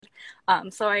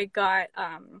So I got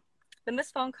the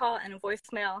missed phone call and a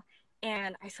voicemail,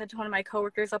 and I said to one of my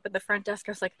coworkers up at the front desk,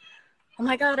 I was like, oh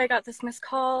my God, I got this missed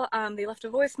call. They left a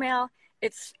voicemail.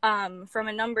 It's from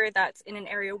a number that's in an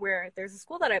area where there's a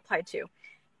school that I applied to.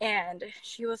 And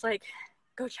she was like,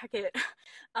 go check it.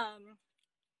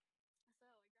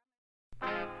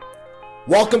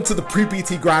 Welcome to the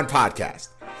Pre-PT Grind Podcast.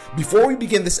 Before we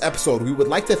begin this episode, we would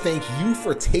like to thank you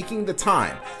for taking the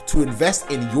time to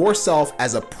invest in yourself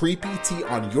as a pre-PT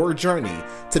on your journey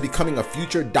to becoming a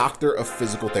future doctor of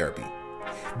physical therapy.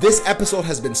 This episode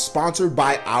has been sponsored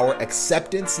by our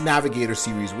Acceptance Navigator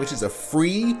series, which is a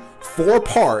free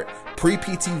 4-part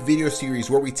pre-PT video series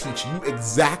where we teach you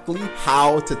exactly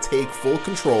how to take full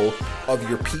control of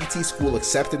your PT school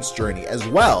acceptance journey, as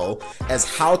well as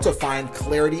how to find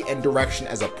clarity and direction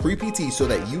as a pre-PT so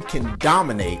that you can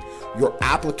dominate your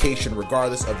application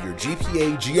regardless of your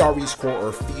GPA, GRE score,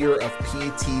 or fear of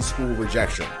PT school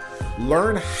rejection.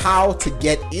 Learn how to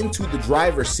get into the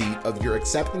driver's seat of your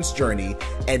acceptance journey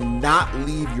and not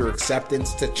leave your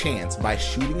acceptance to chance by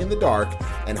shooting in the dark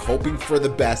and hoping for the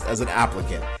best as an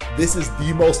applicant. This is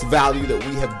the most value that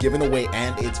we have given away,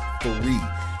 and it's free.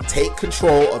 Take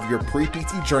control of your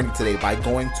pre-PT journey today by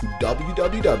going to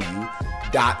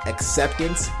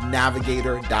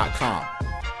www.acceptancenavigator.com.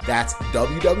 That's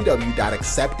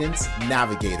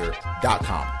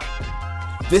www.acceptancenavigator.com.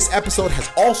 This episode has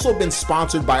also been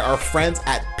sponsored by our friends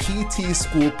at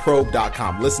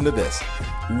ptschoolprobe.com. Listen to this.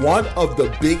 One of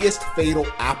the biggest fatal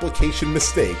application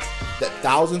mistakes that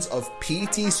thousands of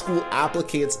PT school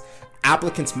applicants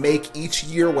make each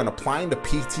year when applying to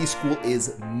PT school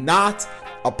is not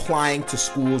applying to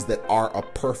schools that are a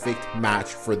perfect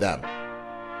match for them.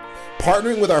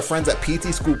 Partnering with our friends at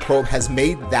PT School Probe has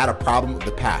made that a problem of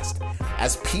the past,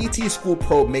 as PT School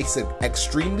Probe makes it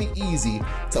extremely easy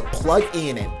to plug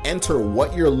in and enter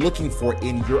what you're looking for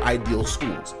in your ideal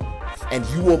schools. And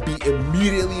you will be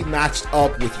immediately matched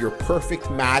up with your perfect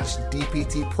match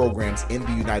DPT programs in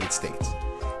the United States.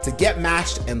 To get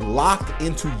matched and locked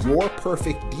into your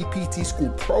perfect DPT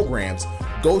school programs,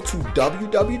 go to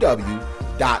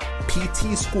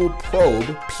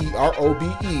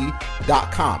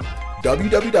www.ptschoolprobe.com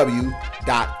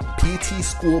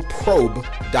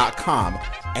www.ptschoolprobe.com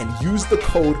and use the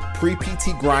code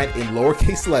PREPTGrind in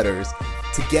lowercase letters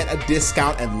to get a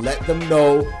discount and let them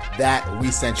know that we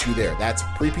sent you there. That's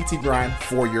PREPTGrind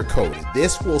for your code.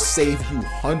 This will save you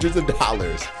hundreds of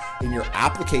dollars in your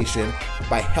application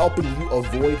by helping you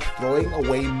avoid throwing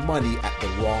away money at the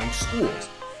wrong schools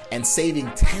and saving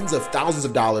tens of thousands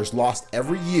of dollars lost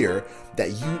every year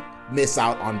that you miss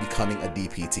out on becoming a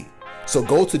DPT. So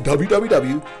go to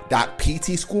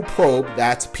www.ptschoolprobe,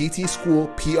 that's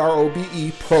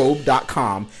ptschoolprobe,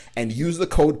 probe.com, and use the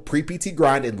code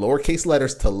PREPTGrind in lowercase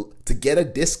letters to get a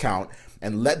discount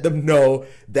and let them know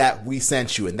that we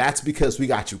sent you. And that's because we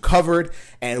got you covered,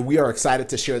 and we are excited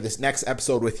to share this next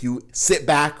episode with you. Sit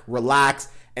back, relax,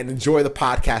 and enjoy the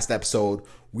podcast episode.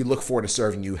 We look forward to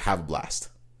serving you. Have a blast.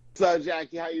 What's up,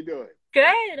 Jackie? How you doing?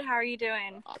 Good. How are you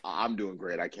doing? I'm doing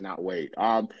great. I cannot wait.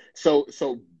 So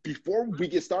before we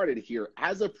get started here,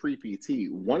 as a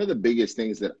pre-PT, one of the biggest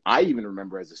things that I even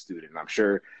remember as a student, and I'm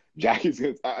sure Jackie's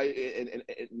and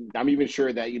I'm even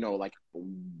sure that, like,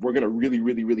 we're going to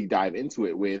really dive into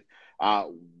it with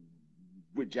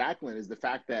Jacqueline, is the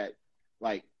fact that,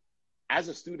 like, as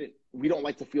a student, we don't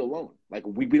like to feel alone. Like,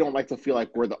 we don't like to feel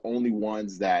like we're the only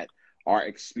ones that are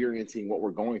experiencing what we're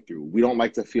going through. We don't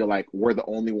like to feel like we're the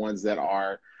only ones that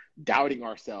are doubting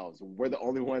ourselves. We're the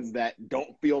only ones that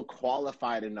don't feel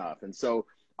qualified enough. And so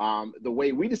the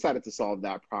way we decided to solve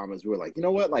that problem is we were like, you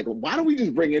know what, like, why don't we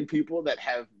just bring in people that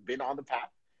have been on the path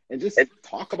and just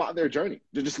talk about their journey,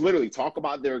 to just literally talk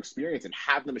about their experience and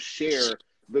have them share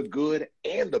the good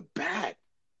and the bad.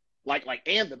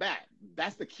 And the bad.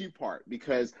 That's the key part,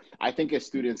 because I think as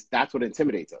students, that's what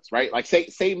intimidates us, right? Like,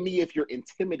 say me, if you're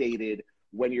intimidated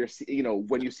when you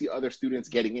see other students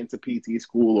getting into PT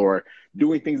school or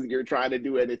doing things that you're trying to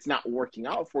do and it's not working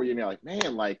out for you, and you're like,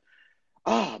 man, like,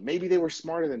 maybe they were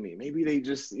smarter than me. Maybe they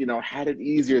just, had it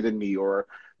easier than me, or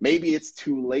maybe it's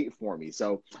too late for me.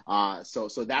 So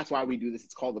that's why we do this.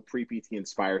 It's called the Pre-PT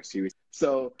Inspire series.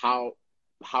 So how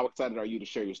excited are you to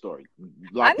share your story?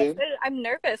 I'm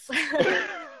nervous.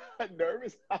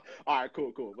 Nervous? All right,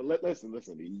 cool. But listen,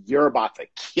 you're about to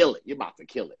kill it.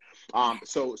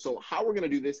 So how we're going to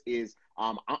do this is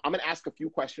I'm going to ask a few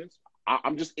questions.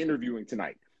 I'm just interviewing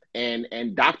tonight.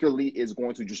 And Dr. Lee is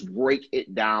going to just break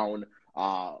it down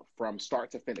from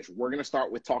start to finish. We're going to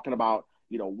start with talking about,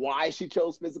 why she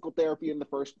chose physical therapy in the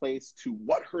first place, to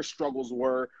what her struggles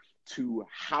were, to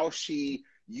how she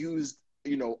used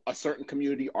you know, a certain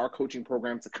community, our coaching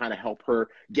program, to kind of help her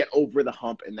get over the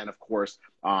hump. And then, of course,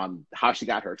 how she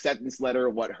got her acceptance letter,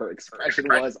 what her expression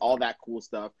was, all that cool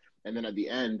stuff. And then at the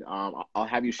end, I'll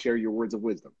have you share your words of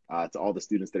wisdom to all the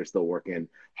students that are still working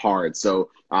hard.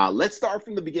 So let's start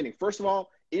from the beginning. First of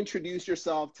all, introduce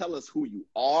yourself. Tell us who you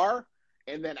are.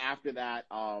 And then after that,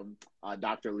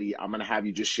 Dr. Lee, I'm going to have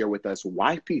you just share with us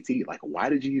why PT? Like, why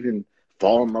did you even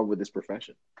fall in love with this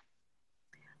profession?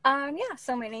 Yeah,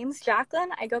 so my name's Jacqueline.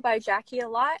 I go by Jackie a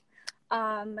lot.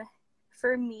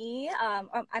 For me,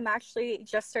 I'm actually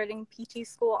just starting PT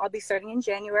school. I'll be starting in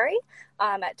January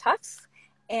at Tufts.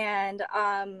 And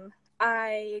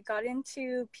I got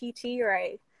into PT, or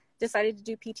I decided to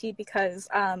do PT because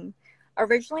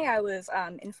originally I was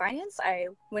in finance. I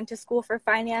went to school for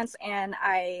finance and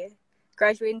I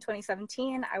graduated in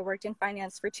 2017. I worked in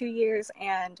finance for 2 years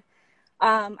and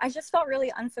I just felt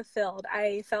really unfulfilled.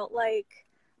 I felt like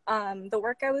the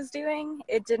work I was doing,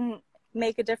 it didn't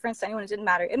make a difference to anyone. It didn't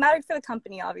matter. It mattered for the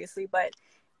company, obviously, but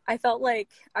I felt like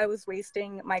I was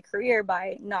wasting my career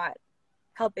by not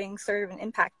helping serve and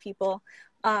impact people.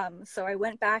 So I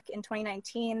went back in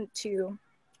 2019 to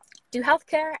do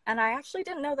healthcare, and I actually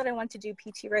didn't know that I wanted to do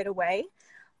PT right away.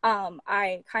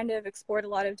 I kind of explored a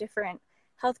lot of different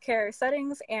healthcare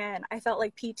settings, and I felt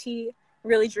like PT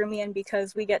really drew me in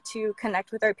because we get to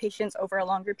connect with our patients over a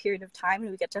longer period of time,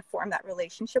 and we get to form that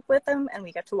relationship with them, and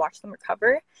we get to watch them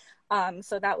recover.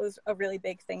 So that was a really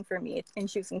big thing for me in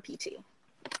choosing PT.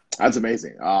 That's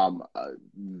amazing.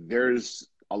 There's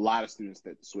a lot of students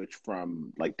that switch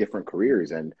from like different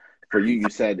careers, and for you, you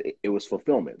said it was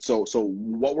fulfillment. So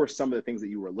what were some of the things that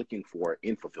you were looking for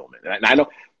in fulfillment? And I know,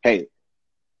 hey,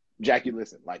 Jackie,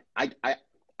 listen, like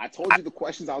I told you the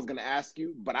questions I was going to ask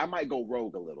you, but I might go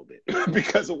rogue a little bit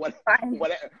because of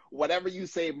whatever you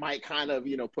say might kind of,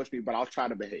 you know, push me, but I'll try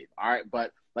to behave. All right.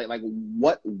 But like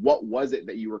what was it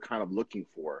that you were kind of looking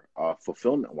for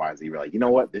fulfillment wise? That you were like, you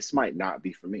know what, this might not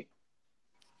be for me.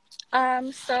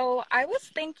 So I was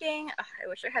thinking, I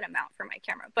wish I had a mount for my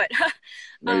camera, but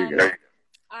There you go.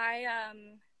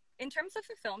 In terms of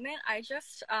fulfillment, I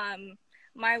just,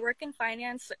 my work in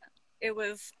finance, it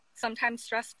was sometimes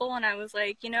stressful. And I was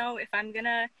like, you know, if I'm going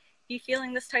to be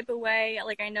feeling this type of way,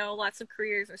 like I know lots of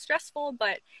careers are stressful,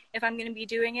 but if I'm going to be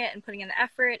doing it and putting in the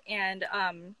effort and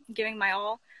giving my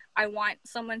all, I want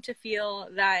someone to feel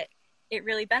that it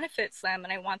really benefits them,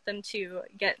 and I want them to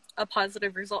get a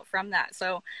positive result from that.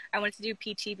 So I wanted to do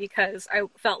PT because I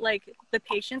felt like the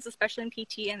patients, especially in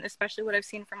PT and especially what I've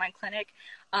seen from my clinic,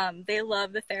 they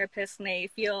love the therapist and they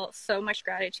feel so much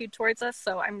gratitude towards us.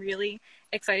 So I'm really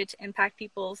excited to impact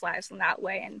people's lives in that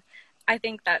way. And I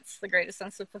think that's the greatest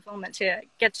sense of fulfillment, to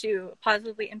get to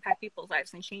positively impact people's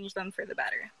lives and change them for the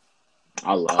better.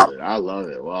 I love it. I love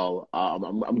it. Well,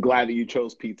 I'm glad that you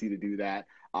chose PT to do that.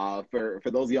 For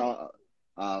those of y'all,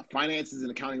 finances and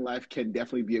accounting life can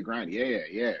definitely be a grind.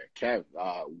 Yeah. Kev,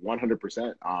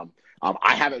 100%.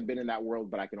 I haven't been in that world,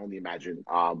 but I can only imagine.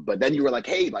 But then you were like,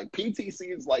 hey, like PT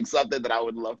seems like something that I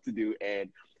would love to do. And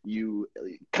you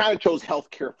kind of chose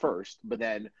healthcare first, but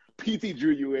then PT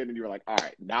drew you in and you were like, all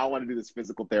right, now I want to do this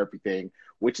physical therapy thing,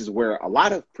 which is where a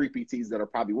lot of pre-PTs that are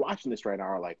probably watching this right now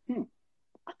are like,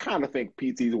 I kind of think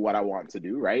PT is what I want to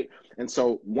do, right? And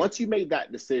so once you made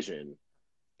that decision,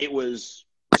 it was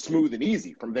smooth and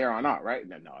easy from there on out, right?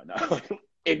 No.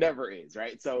 It never is,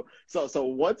 right? So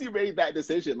once you made that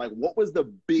decision, like what was the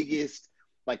biggest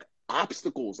like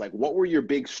obstacles? Like what were your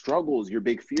big struggles, your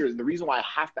big fears? And the reason why I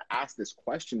have to ask this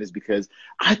question is because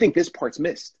I think this part's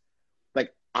missed.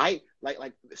 Like I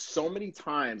like so many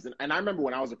times, and I remember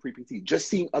when I was a pre-PT, just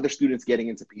seeing other students getting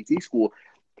into PT school,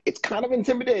 it's kind of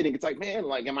intimidating. It's like, man,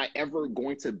 like, am I ever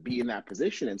going to be in that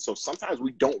position? And so sometimes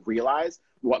we don't realize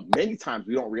many times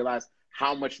we don't realize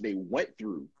how much they went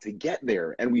through to get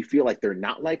there. And we feel like they're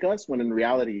not like us, when in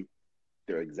reality,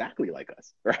 they're exactly like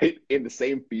us, right? In the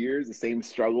same fears, the same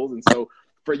struggles. And so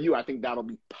for you, I think that'll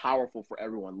be powerful for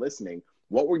everyone listening.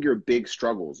 What were your big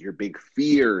struggles, your big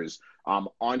fears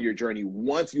on your journey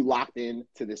once you locked in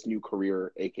to this new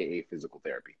career, AKA physical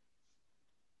therapy?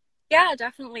 Yeah,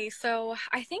 definitely. So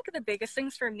I think the biggest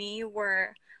things for me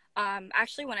were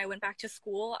actually when I went back to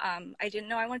school. I didn't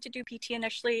know I wanted to do PT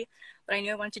initially, but I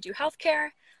knew I wanted to do healthcare.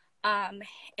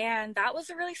 And that was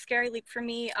a really scary leap for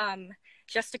me,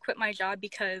 just to quit my job,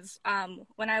 because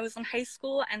when I was in high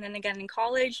school and then again in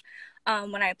college,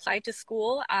 when I applied to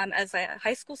school as a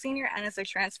high school senior and as a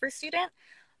transfer student,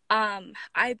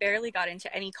 I barely got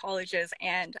into any colleges,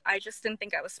 and I just didn't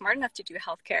think I was smart enough to do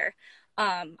healthcare.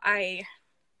 I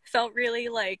felt really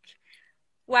like,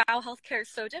 wow, healthcare is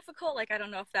so difficult. Like, I don't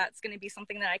know if that's going to be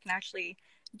something that I can actually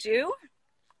do.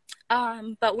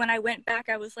 But when I went back,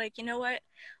 I was like, you know what?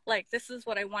 Like, this is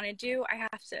what I want to do. I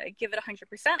have to give it 100%.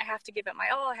 I have to give it my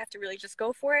all. I have to really just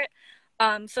go for it.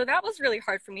 So that was really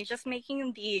hard for me, just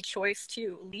making the choice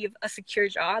to leave a secure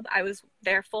job. I was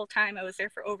there full time. I was there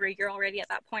for over a year already at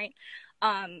that point.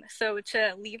 So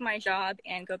to leave my job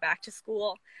and go back to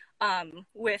school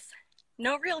with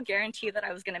no real guarantee that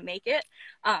I was going to make it,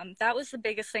 that was the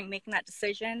biggest thing, making that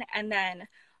decision. And then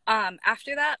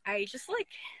after that, I just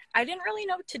I didn't really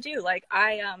know what to do. Like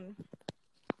I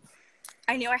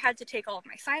knew I had to take all of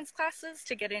my science classes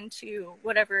to get into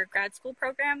whatever grad school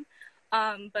program.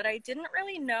 But I didn't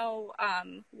really know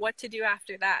what to do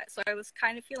after that. So I was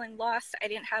kind of feeling lost. I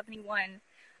didn't have anyone.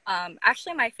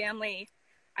 Actually, my family,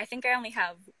 I think I only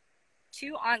have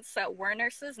 2 aunts that were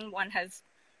nurses, and one has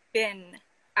been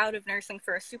out of nursing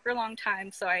for a super long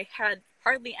time. So I had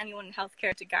hardly anyone in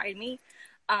healthcare to guide me.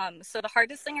 So the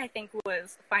hardest thing, I think,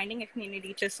 was finding a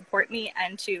community to support me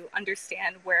and to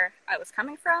understand where I was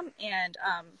coming from, and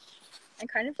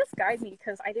kind of just guide me,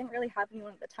 because I didn't really have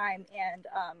anyone at the time. And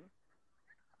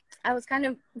I was kind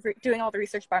of doing all the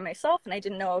research by myself, and I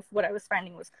didn't know if what I was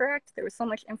finding was correct. There was so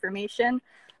much information.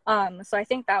 So I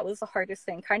think that was the hardest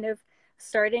thing, kind of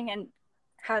starting and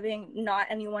having not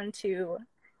anyone to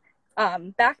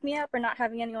back me up, or not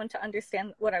having anyone to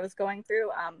understand what I was going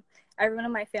through. Everyone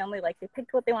in my family, like, they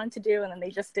picked what they wanted to do and then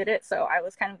they just did it. So I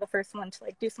was kind of the first one to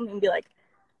do something and be like,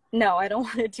 no, I don't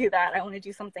want to do that. I want to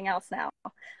do something else now.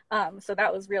 So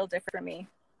that was real different for me.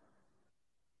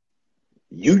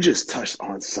 You just touched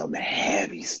on some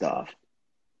heavy stuff.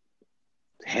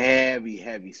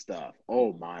 Heavy stuff.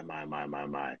 Oh my.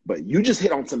 But you just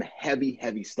hit on some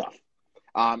heavy stuff.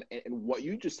 And what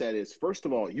you just said is, first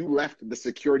of all, you left the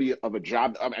security of a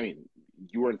job. I mean,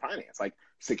 you were in finance, like,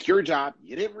 secure job.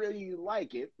 You didn't really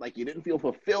like it. Like, you didn't feel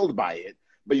fulfilled by it,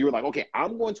 but you were like, okay,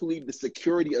 I'm going to leave the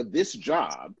security of this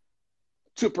job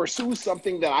to pursue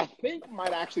something that I think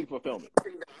might actually fulfill me.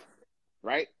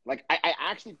 Right? Like, I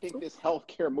actually think this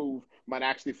healthcare move might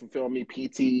actually fulfill me.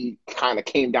 PT kind of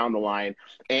came down the line.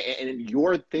 And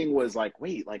your thing was like,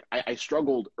 wait, like, I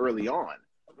struggled early on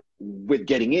with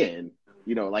getting in,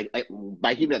 like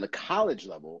even at the college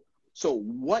level. So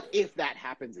what if that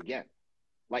happens again?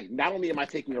 Like, not only am I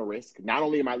taking a risk, not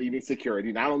only am I leaving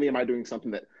security, not only am I doing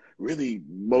something that really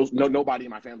nobody in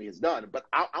my family has done, but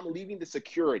I'm leaving the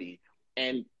security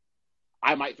and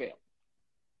I might fail.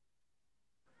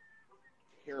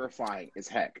 Terrifying as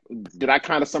heck. Did I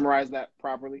kind of summarize that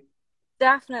properly?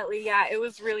 Definitely, yeah. It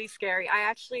was really scary.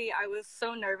 I was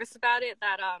so nervous about it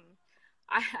that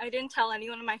I didn't tell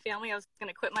anyone in my family I was going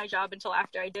to quit my job until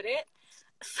after I did it.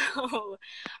 So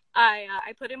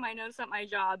I put in my notice at my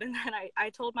job, and then I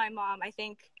told my mom, I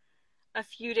think a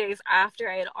few days after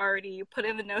I had already put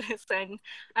in the notice, and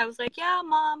I was like, yeah,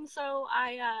 Mom, so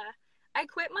I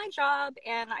quit my job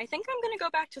and I think I'm going to go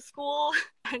back to school.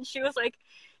 And she was like,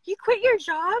 you quit your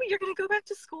job? You're going to go back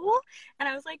to school? And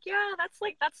I was like, yeah, that's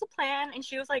the plan. And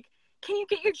she was like, can you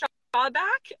get your job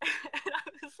back? And I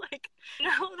was like,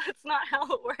 no, that's not how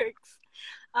it works.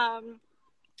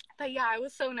 But yeah, I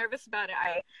was so nervous about it.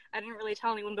 I didn't really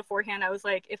tell anyone beforehand. I was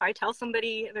like, if I tell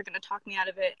somebody, they're going to talk me out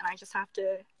of it, and I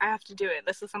have to do it.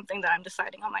 This is something that I'm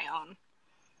deciding on my own.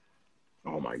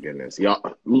 Oh my goodness.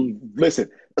 Y'all, listen,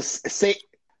 say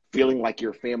feeling like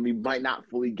your family might not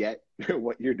fully get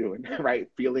what you're doing, right?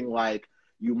 Feeling like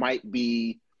you might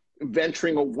be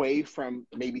venturing away from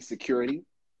maybe security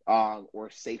or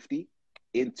safety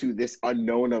into this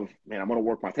unknown of, man, I'm going to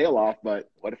work my tail off, but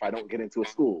what if I don't get into a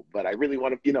school? But I really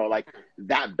want to, like,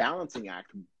 that balancing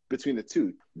act between the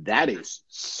two, that is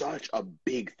such a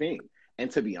big thing.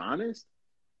 And to be honest,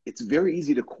 it's very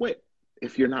easy to quit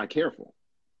if you're not careful.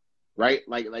 Right?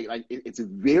 Like it's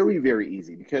very, very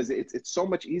easy, because it's so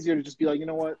much easier to just be like, you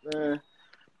know what? It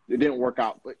didn't work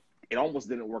out, but it almost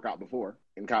didn't work out before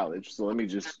in college. So let me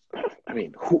just, I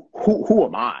mean, who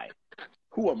am I?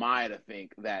 Who am I to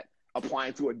think that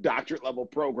applying to a doctorate level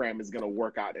program is going to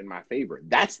work out in my favor?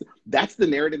 That's the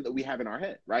narrative that we have in our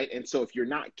head, right? And so if you're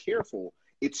not careful,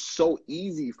 it's so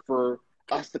easy for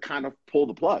us to kind of pull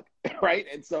the plug, right?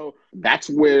 And so that's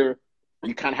where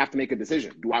you kind of have to make a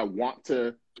decision. Do I want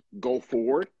to go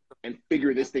forward and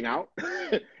figure this thing out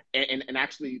and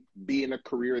actually be in a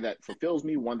career that fulfills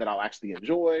me, one that I'll actually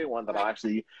enjoy, one that I'll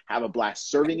actually have a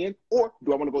blast serving in? Or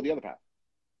do I want to go the other path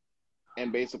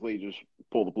and basically just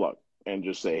pull the plug and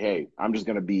just say, hey, I'm just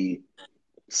going to be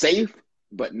safe,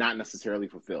 but not necessarily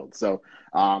fulfilled? So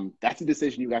that's a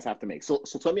decision you guys have to make. So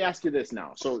let me ask you this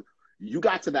now. So you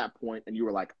got to that point and you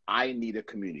were like, I need a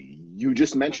community. You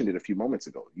just mentioned it a few moments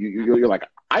ago. You're like,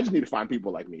 I just need to find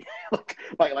people like me.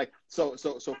 So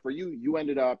for you, you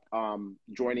ended up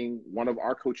joining one of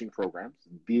our coaching programs,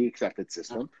 the Accepted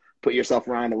System. Put yourself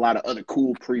around a lot of other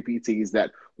cool pre-PTs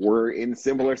that were in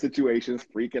similar situations,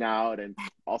 freaking out and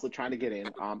also trying to get in.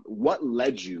 What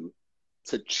led you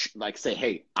to say,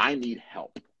 hey, I need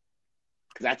help?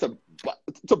 Because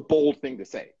it's a bold thing to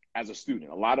say as a student.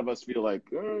 A lot of us feel like,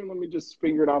 let me just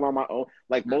figure it out on my own.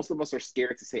 Like most of us are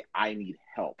scared to say, I need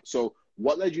help. So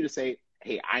what led you to say,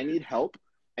 hey, I need help?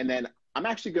 And then I'm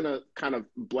actually going to kind of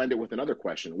blend it with another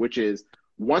question, which is,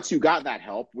 once you got that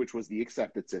help, which was the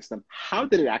Accepted System, how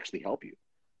did it actually help you?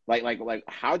 Like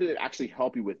how did it actually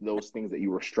help you with those things that you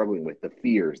were struggling with, the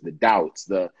fears, the doubts,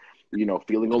 the,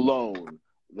 feeling alone,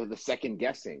 the second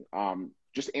guessing?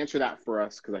 Just answer that for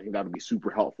us, because I think that would be super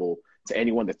helpful to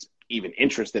anyone that's even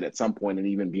interested at some point in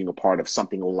even being a part of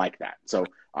something like that. So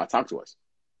talk to us.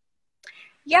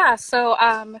 Yeah. So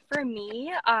for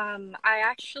me, I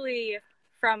actually,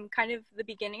 from kind of the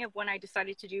beginning of when I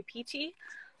decided to do PT,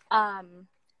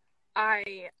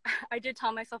 I did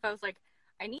tell myself, I was like,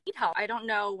 I need help. I don't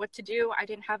know what to do. I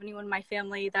didn't have anyone in my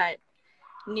family that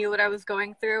knew what I was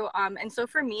going through. And so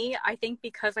for me, I think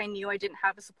because I knew I didn't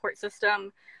have a support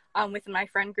system within my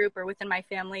friend group or within my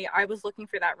family, I was looking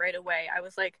for that right away. I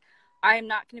was like, I am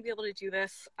not going to be able to do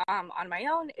this on my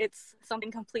own. It's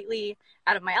something completely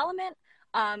out of my element.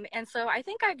 And so I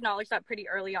think I acknowledged that pretty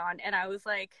early on. And I was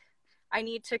like, I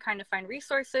need to kind of find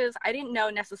resources. I didn't know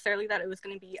necessarily that it was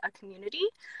going to be a community,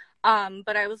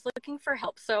 but I was looking for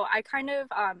help. So I kind of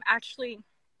actually,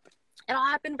 it all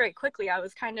happened very quickly. I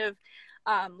was kind of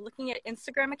looking at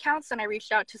Instagram accounts, and I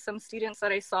reached out to some students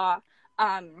that I saw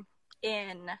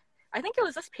I think it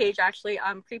was this page actually,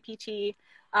 Pre-PT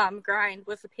Grind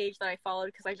was the page that I followed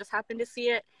because I just happened to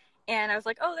see it. And I was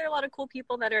like, oh, there are a lot of cool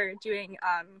people that are doing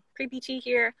pre-PT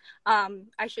here.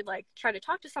 I should try to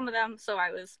talk to some of them. So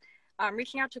I was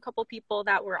reaching out to a couple people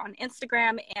that were on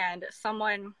Instagram, and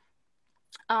someone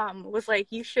was like,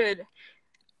 you should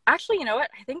actually, you know what?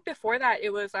 I think before that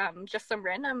it was just some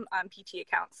random PT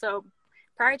accounts. So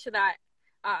prior to that,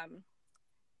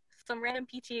 some random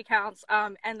PT accounts,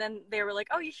 and then they were like,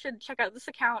 oh, you should check out this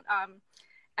account.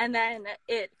 And then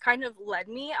it kind of led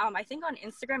me, I think on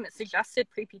Instagram, it suggested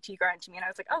Pre-PT Grind to me. And I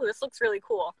was like, oh, this looks really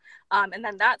cool. And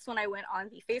then that's when I went on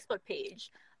the Facebook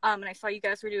page, and I saw you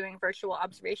guys were doing virtual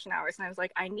observation hours. And I was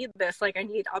like, I need this. I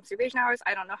need observation hours.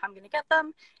 I don't know how I'm going to get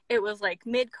them. It was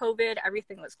mid-COVID,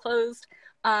 everything was closed.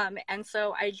 And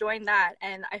so I joined that.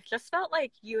 And I just felt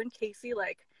like you and Casey,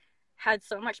 had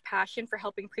so much passion for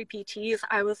helping pre-PTs.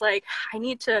 I was like, I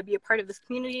need to be a part of this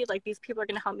community. These people are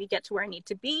going to help me get to where I need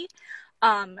to be.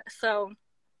 So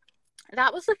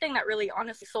that was the thing that really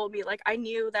honestly sold me. I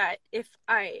knew that if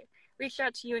I reached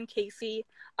out to you and Casey,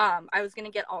 I was going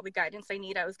to get all the guidance I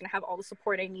need. I was going to have all the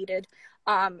support I needed.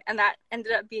 And that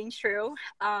ended up being true.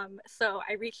 So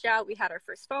I reached out, we had our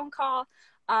first phone call.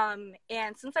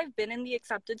 And since I've been in the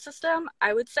Accepted System,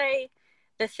 I would say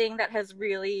the thing that has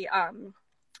really,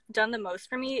 done the most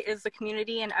for me is the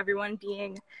community and everyone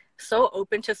being so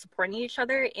open to supporting each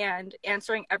other and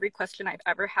answering every question I've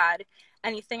ever had.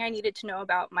 Anything I needed to know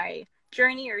about my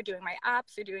journey or doing my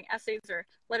apps or doing essays or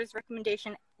letters of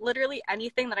recommendation, literally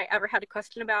anything that I ever had a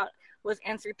question about was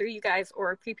answered through you guys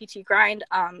or Pre-PT Grind.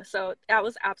 So that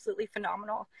was absolutely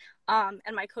phenomenal.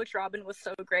 And my coach Robin was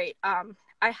so great. I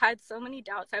had so many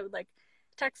doubts. I would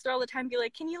text her all the time, be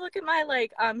like, can you look at my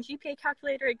GPA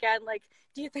calculator again?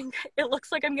 Do you think it looks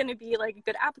like I'm going to be a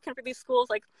good applicant for these schools?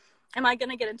 Am I going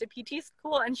to get into PT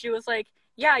school? And she was like,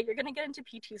 yeah, you're going to get into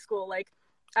PT school.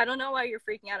 I don't know why you're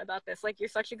freaking out about this. You're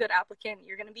such a good applicant.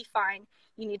 You're going to be fine.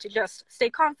 You need to just stay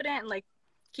confident and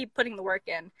keep putting the work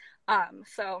in.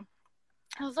 So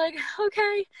I was like,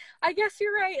 okay, I guess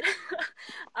you're right.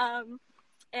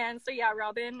 And so, yeah,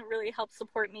 Robin really helped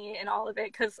support me in all of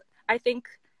it, because I think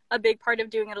a big part of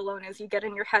doing it alone is you get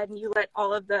in your head and you let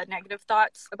all of the negative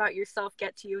thoughts about yourself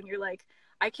get to you, and you're like,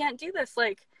 I can't do this.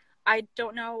 I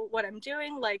don't know what I'm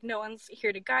doing. No one's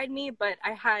here to guide me. But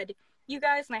I had you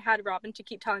guys and I had Robin to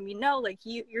keep telling me, no,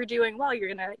 you're doing well.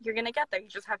 You're gonna get there. You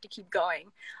just have to keep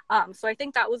going. So I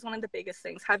think that was one of the biggest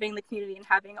things. Having the community and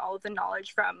having all of the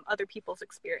knowledge from other people's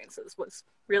experiences was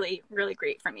really, really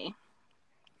great for me.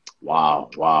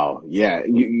 Wow. Yeah.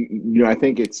 I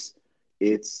think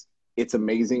it's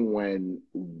amazing when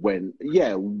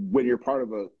you're part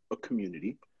of a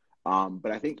community.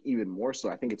 But I think even more so,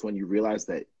 I think it's when you realize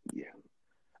that,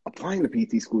 applying to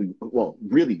PT school, well,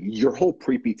 really your whole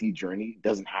pre-PT journey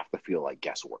doesn't have to feel like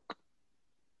guesswork.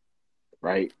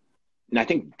 Right. And I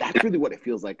think that's really what it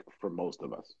feels like for most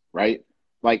of us. Right.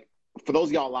 for those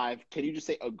of y'all live, can you just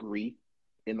say agree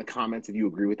in the comments if you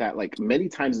agree with that? Like many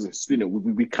times as a student,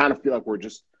 we kind of feel like we're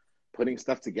just putting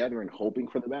stuff together and hoping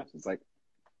for the best. It's like,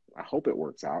 I hope it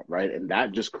works out, right? And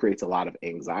that just creates a lot of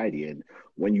anxiety. And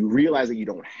when you realize that you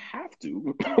don't have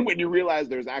to, when you realize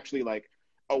there's actually like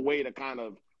a way to kind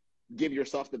of give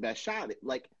yourself the best shot,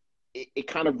 it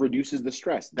kind of reduces the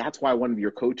stress. That's why one of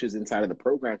your coaches inside of the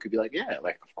program could be like, yeah,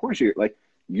 like, of course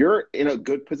you're in a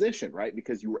good position, right?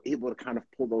 Because you were able to kind of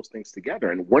pull those things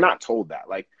together. And we're not told that.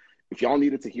 Like, if y'all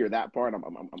needed to hear that part,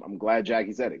 I'm glad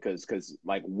Jackie said it, because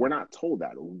like we're not told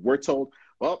that. We're told,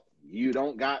 well, you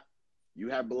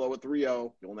have below a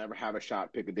 3.0, you'll never have a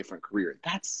shot, pick a different career.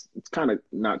 It's kind of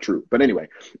not true. But anyway,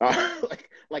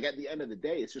 like at the end of the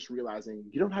day, it's just realizing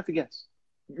you don't have to guess.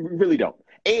 You really don't.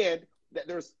 And that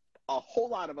there's a whole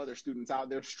lot of other students out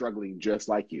there struggling just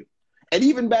like you. And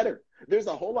even better, there's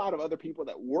a whole lot of other people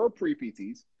that were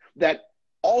pre-PTs that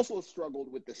also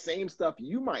struggled with the same stuff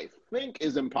you might think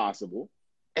is impossible,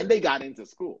 and they got into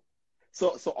school.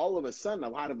 So all of a sudden, a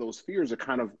lot of those fears are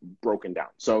kind of broken down.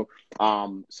 So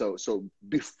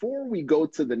before we go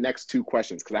to the next two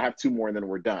questions, because I have two more and then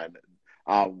we're done,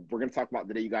 we're going to talk about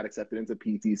the day you got accepted into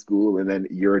PT school and then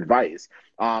your advice.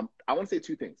 I want to say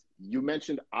two things. You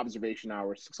mentioned observation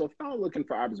hours. So if y'all are looking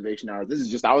for observation hours,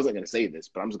 I wasn't going to say this,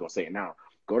 but I'm just going to say it now.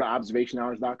 Go to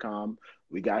observationhours.com.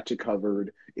 We got you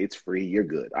covered. It's free. You're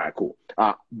good. All right, cool.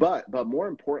 But more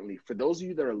importantly, for those of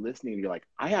you that are listening, you're like,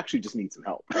 I actually just need some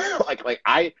help.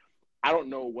 I don't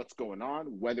know what's going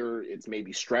on, whether it's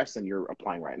maybe stress and you're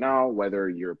applying right now, whether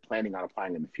you're planning on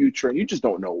applying in the future and you just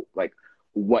don't know like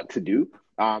what to do.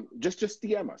 Just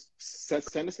DM us.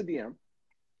 Send us a DM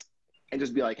and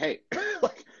just be like, hey,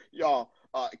 like y'all,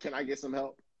 can I get some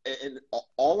help? And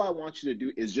all I want you to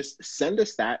do is just send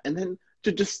us that, and then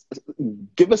to just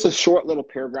give us a short little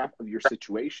paragraph of your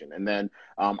situation. And then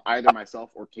either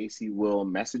myself or Casey will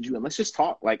message you and let's just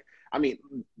talk. Like, I mean,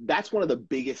 that's one of the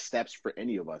biggest steps for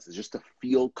any of us, is just to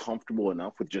feel comfortable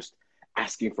enough with just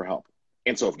asking for help.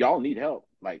 And so if y'all need help,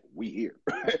 like, we here.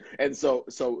 And so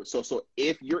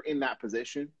if you're in that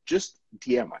position, just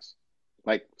DM us.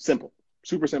 Like, simple,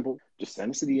 super simple. Just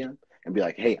send us a DM and be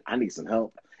like, hey, I need some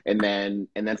help. And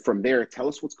then from there, tell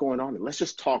us what's going on and let's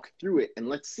just talk through it and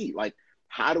let's see, like,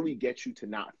 how do we get you to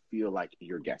not feel like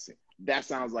you're guessing? That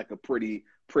sounds like a pretty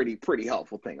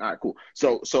helpful thing. All right, cool.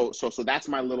 So that's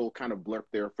my little kind of blurb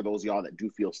there for those of y'all that do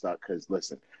feel stuck. Because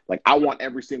listen, like, I want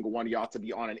every single one of y'all to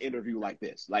be on an interview like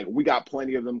this. Like, we got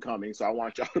plenty of them coming. So I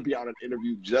want y'all to be on an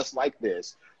interview just like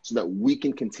this so that we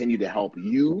can continue to help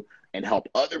you and help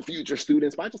other future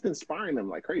students by just inspiring them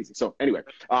like crazy. So anyway,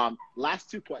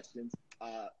 last two questions.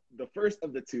 The first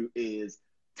of the two is,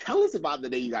 tell us about the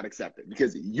day you got accepted,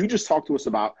 because you just talked to us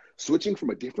about switching from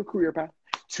a different career path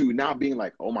to now being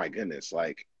like, oh my goodness,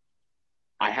 like,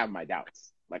 I have my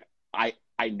doubts. Like,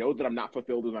 I know that I'm not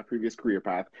fulfilled with my previous career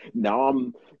path. Now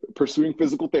I'm pursuing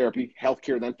physical therapy,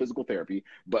 healthcare, then physical therapy,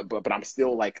 but I'm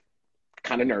still like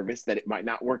kind of nervous that it might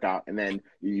not work out. And then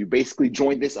you basically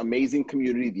join this amazing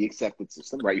community, the Accepted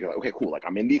System, right? You're like, okay, cool. Like,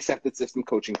 I'm in the Accepted System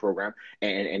coaching program,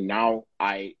 and now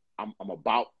I'm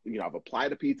about, I've applied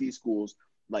to PT schools.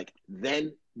 Like,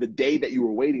 then the day that you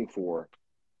were waiting for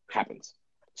happens.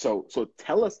 So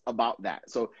tell us about that.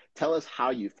 So tell us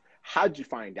how'd you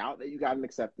find out that you got an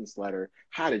acceptance letter?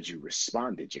 How did you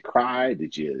respond? Did you cry?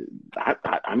 Did you,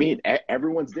 I mean,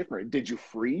 everyone's different. Did you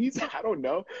freeze? I don't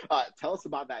know. Tell us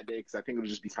about that day, because I think it'll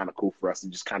just be kind of cool for us to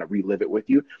just kind of relive it with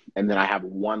you. And then I have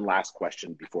one last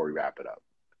question before we wrap it up.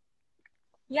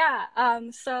 Yeah,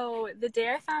 so the day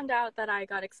I found out that I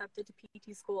got accepted to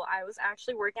PT school, I was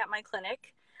actually working at my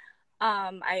clinic.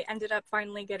 I ended up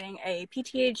finally getting a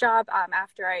PTA job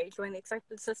after I joined the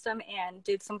Accepted System and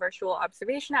did some virtual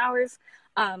observation hours.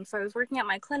 So I was working at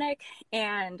my clinic,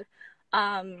 and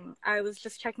I was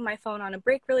just checking my phone on a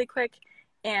break really quick,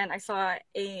 and I saw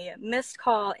a missed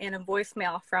call and a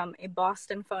voicemail from a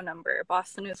Boston phone number.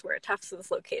 Boston is where Tufts is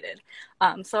located.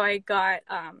 So I got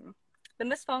the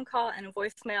missed phone call and a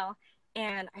voicemail,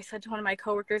 and I said to one of my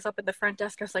coworkers up at the front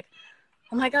desk, I was like,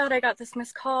 oh my God, I got this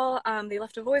missed call. They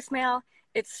left a voicemail.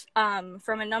 It's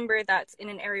from a number that's in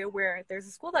an area where there's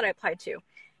a school that I applied to.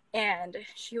 And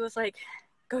she was like,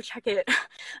 go check it.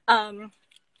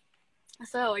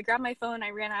 So I grabbed my phone, I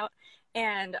ran out,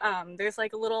 and there's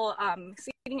like a little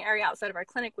seating area outside of our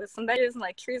clinic with some benches and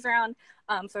like trees around.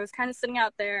 So I was kind of sitting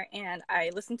out there, and I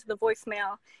listened to the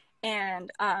voicemail,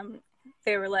 and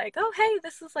they were like, oh, hey,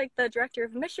 this is like the director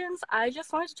of admissions. I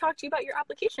just wanted to talk to you about your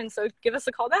application, so give us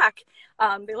a call back.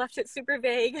 They left it super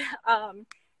vague. And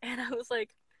I was like,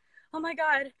 oh my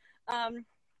God.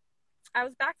 I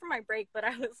was back from my break, but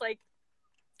I was like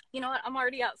you know what, I'm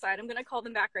already outside. I'm going to call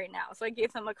them back right now. So I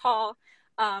gave him a call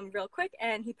real quick,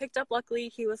 and he picked up. Luckily,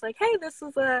 he was like, hey, this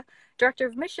is the director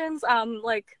of admissions.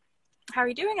 Like, how are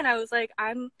you doing? And I was like,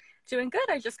 I'm doing good.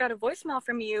 I just got a voicemail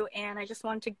from you, and I just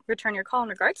wanted to return your call in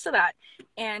regards to that.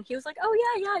 And he was like,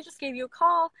 oh, yeah, I just gave you a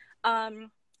call.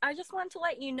 I just wanted to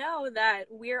let you know that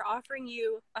we're offering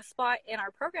you a spot in our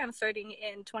program starting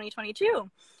in 2022.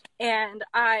 And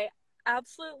I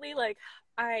absolutely, like,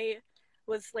 I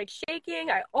was like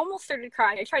shaking. I almost started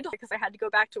crying. I tried to, because I had to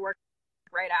go back to work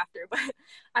right after, but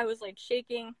I was like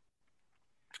shaking.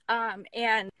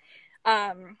 And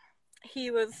he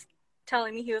was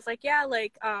telling me, he was like, yeah,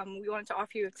 like, we wanted to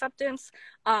offer you acceptance.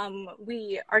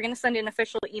 We are going to send an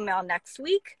official email next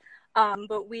week.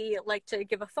 But we like to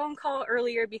give a phone call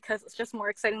earlier because it's just more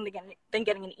exciting than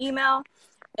getting an email.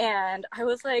 And I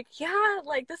was like, yeah,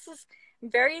 like, this is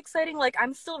very exciting. Like,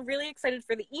 I'm still really excited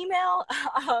for the email.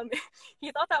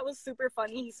 He thought that was super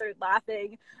funny. He started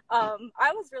laughing.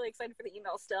 I was really excited for the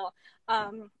email still.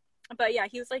 But yeah,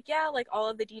 he was like, yeah, like, all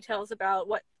of the details about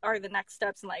what are the next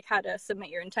steps and like how to submit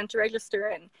your intent to register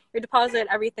and your deposit,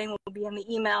 everything will be in the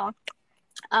email.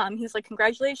 He was like,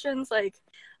 congratulations. Like,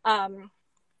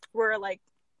 we're like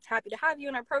happy to have you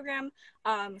in our program.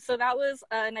 So that was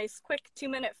a nice quick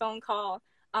 2-minute phone call.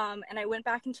 And I went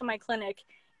back into my clinic,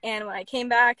 and when I came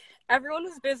back, everyone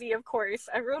was busy, of course.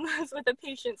 Everyone was with a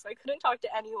patient, so I couldn't talk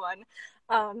to anyone.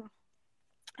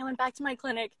 I went back to my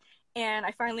clinic, and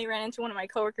I finally ran into one of my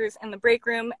coworkers in the break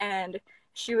room, and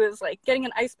she was like getting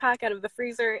an ice pack out of the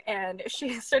freezer, and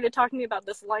she started talking to me about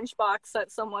this lunchbox that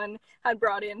someone had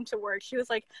brought in to work. She was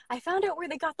like, I found out where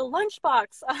they got the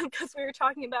lunchbox, because we were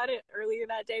talking about it earlier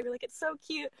that day. We're like, it's so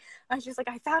cute. And she's like,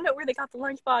 I found out where they got the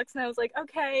lunchbox. And I was like,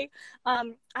 okay.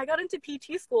 I got into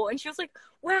PT school, and she was like,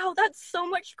 wow, that's so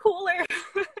much cooler.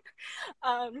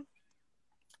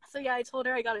 So yeah, I told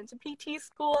her I got into PT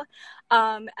school,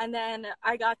 and then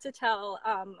I got to tell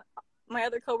my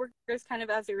other coworkers kind of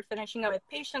as they were finishing up with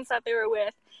patients that they were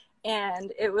with,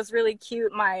 and it was really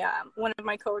cute. My one of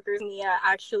my coworkers, Mia,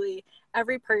 actually,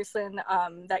 every person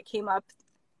that came up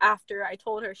after I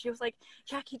told her, she was like,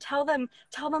 Jackie, tell them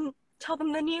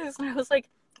the news. And I was like,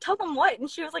 tell them what? And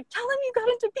she was like, tell them you got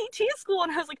into PT school.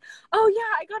 And I was like, oh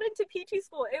yeah, I got into PT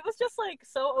school. It was just like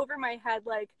so over my head.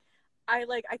 Like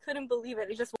I couldn't believe it.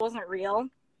 It just wasn't real.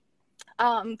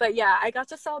 But yeah, I got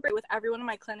to celebrate with everyone in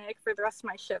my clinic for the rest of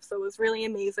my shift, so it was really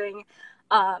amazing.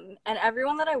 And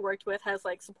everyone that I worked with has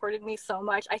like supported me so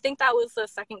much. I think that was the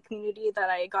second community that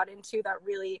I got into that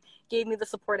really gave me the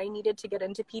support I needed to get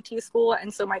into PT school.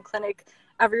 And so my clinic,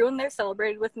 everyone there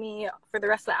celebrated with me for the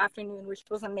rest of the afternoon, which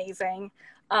was amazing.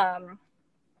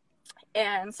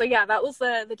 And so yeah, that was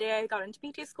the day I got into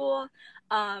PT school,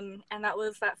 and that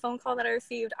was that phone call that I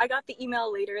received. I got the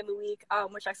email later in the week,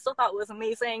 which I still thought was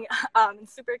amazing, and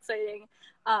super exciting,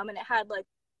 and it had like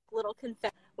little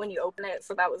confetti when you open it,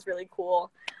 so that was really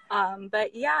cool.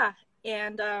 But yeah,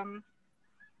 and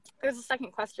there's a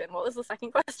second question. What was the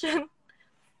second question?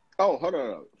 Oh, hold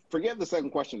on. Forget the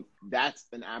second question. That's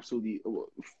an absolutely,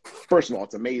 first of all,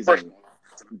 it's amazing,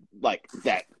 like,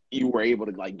 that you were able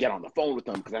to like get on the phone with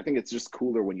them, because I think it's just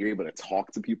cooler when you're able to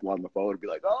talk to people on the phone and be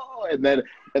like, oh, and then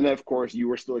of course you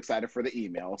were still excited for the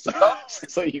email,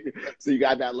 so you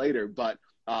got that later, but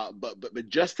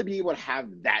just to be able to have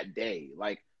that day,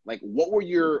 like what were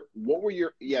your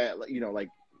yeah, you know, like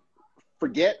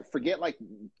forget like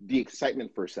the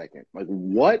excitement for a second, like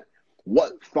what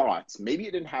thoughts, maybe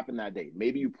it didn't happen that day,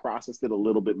 maybe you processed it a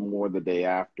little bit more the day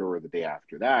after or the day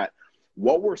after that.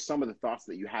 What were some of the thoughts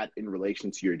that you had in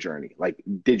relation to your journey? Like,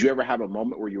 did you ever have a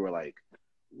moment where you were like,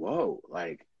 whoa,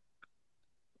 like,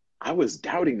 I was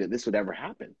doubting that this would ever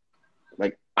happen.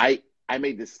 Like, I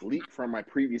made this leap from my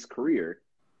previous career,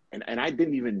 and I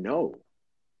didn't even know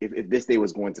if this day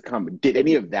was going to come. Did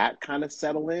any of that kind of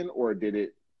settle in, or did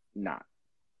it not?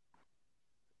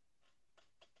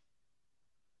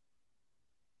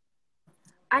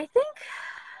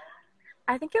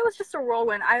 I think it was just a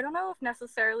whirlwind. I don't know if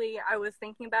necessarily I was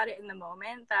thinking about it in the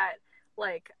moment that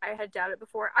like I had doubted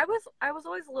before. I was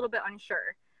always a little bit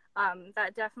unsure.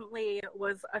 That definitely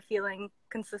was a feeling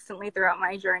consistently throughout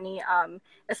my journey,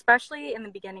 especially in the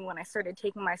beginning when I started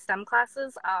taking my STEM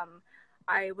classes.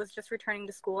 I was just returning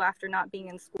to school after not being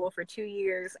in school for 2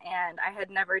 years, and I had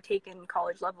never taken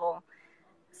college level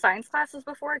science classes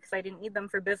before because I didn't need them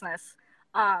for business.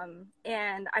 And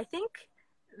I think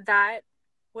that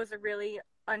was a really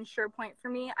unsure point for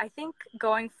me. I think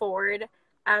going forward,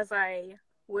 as I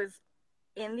was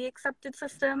in the accepted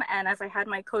system and as I had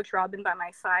my coach Robin by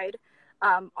my side,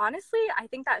 honestly, I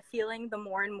think that feeling, the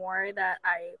more and more that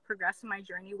I progressed in my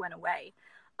journey, went away.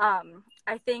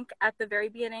 I think at the very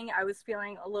beginning, I was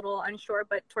feeling a little unsure,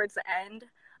 but towards the end,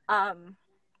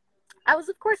 I was,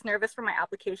 of course, nervous for my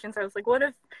applications. I was like, what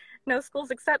if no schools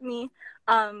accept me?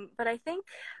 But I think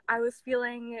I was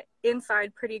feeling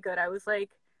inside pretty good. I was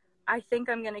like, I think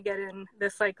I'm going to get in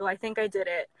this cycle. I think I did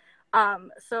it.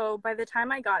 So by the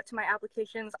time I got to my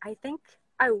applications, I think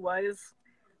I was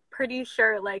pretty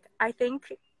sure. Like, I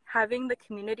think having the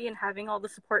community and having all the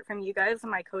support from you guys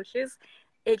and my coaches,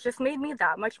 it just made me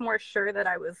that much more sure that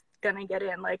I was going to get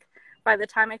in. Like, by the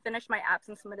time I finished my apps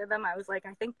and submitted them, I was like,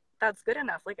 I think that's good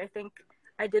enough. Like, I think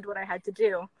I did what I had to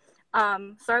do.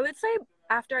 So I would say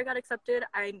after I got accepted,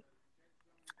 I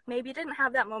maybe didn't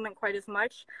have that moment quite as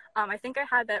much. I think I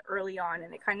had that early on,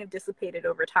 and it kind of dissipated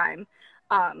over time.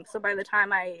 So by the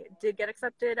time I did get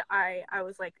accepted, I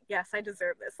was like, yes, I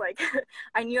deserve this. Like,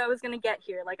 I knew I was going to get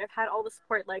here. Like, I've had all the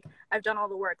support. Like, I've done all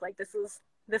the work. Like, this is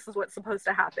what's supposed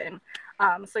to happen.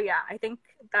 So yeah, I think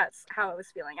that's how I was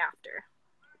feeling after.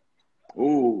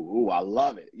 Ooh, I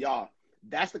love it. Y'all,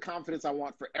 that's the confidence I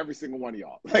want for every single one of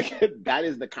y'all. Like, that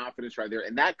is the confidence right there.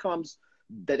 And that comes,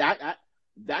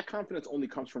 that confidence only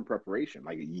comes from preparation.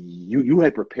 Like, you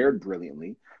had prepared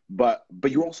brilliantly, but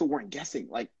you also weren't guessing.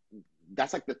 Like,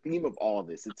 that's like the theme of all of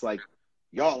this. It's like,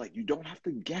 y'all, like, you don't have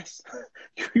to guess.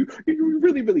 you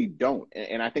really, really don't.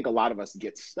 And I think a lot of us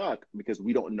get stuck because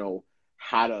we don't know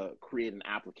how to create an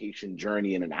application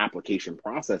journey and an application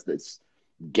process that's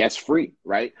guess free,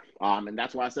 right? And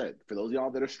that's why I said, for those of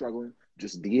y'all that are struggling,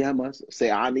 just DM us,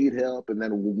 say I need help, and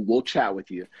then we'll chat with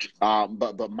you.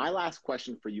 But my last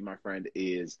question for you, my friend,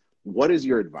 is what is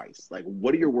your advice? Like,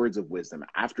 what are your words of wisdom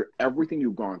after everything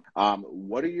you've gone?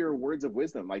 What are your words of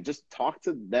wisdom? Like, just talk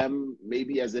to them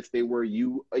maybe as if they were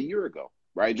you a year ago,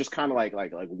 right? Just kind of like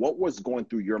what was going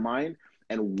through your mind,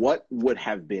 and what would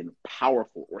have been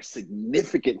powerful or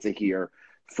significant to hear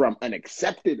from an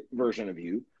accepted version of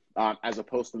you, as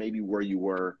opposed to maybe where you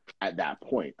were at that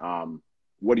point.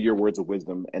 What are your words of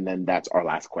wisdom? And then that's our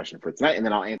last question for tonight. And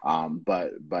then I'll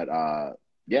answer.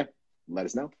 Yeah, let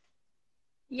us know.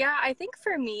 Yeah, I think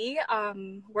for me,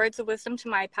 words of wisdom to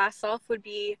my past self would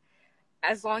be,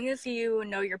 as long as you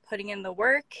know you're putting in the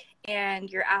work and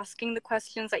you're asking the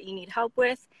questions that you need help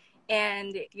with,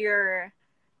 and you're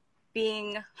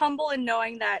being humble and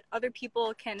knowing that other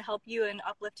people can help you and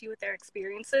uplift you with their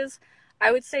experiences,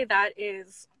 I would say that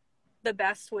is the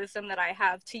best wisdom that I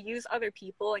have, to use other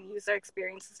people and use their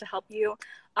experiences to help you.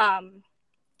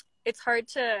 It's hard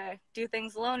to do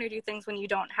things alone or do things when you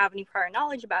don't have any prior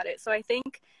knowledge about it. So I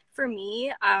think for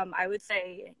me, I would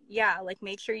say, yeah, like,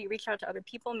 make sure you reach out to other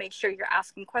people, make sure you're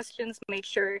asking questions, make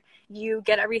sure you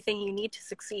get everything you need to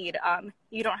succeed.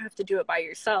 You don't have to do it by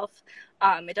yourself.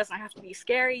 It doesn't have to be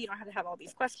scary. You don't have to have all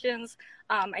these questions.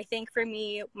 I think for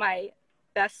me, my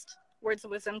best words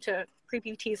of wisdom to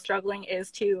pre-PTs struggling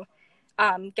is to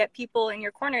get people in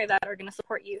your corner that are going to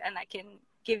support you and that can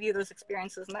give you those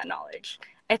experiences and that knowledge.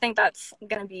 I think that's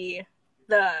going to be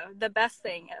the best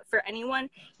thing for anyone.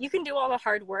 You can do all the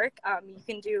hard work. You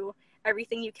can do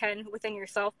everything you can within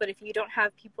yourself, but if you don't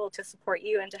have people to support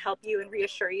you and to help you and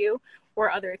reassure you,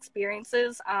 or other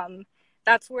experiences,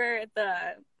 that's where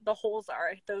the holes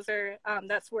are.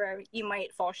 That's where you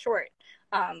might fall short.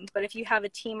 But if you have a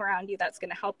team around you that's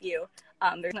going to help you,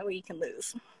 there's no way you can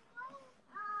lose.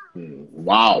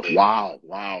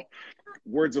 Wow.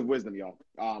 Words of wisdom, y'all.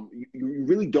 You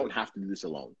really don't have to do this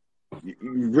alone.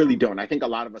 You really don't. I think a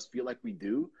lot of us feel like we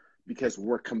do because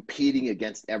we're competing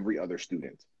against every other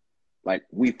student. Like,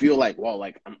 we feel like, well,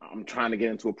 like, I'm trying to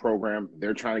get into a program.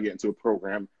 They're trying to get into a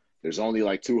program. There's only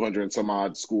like 200 and some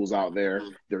odd schools out there.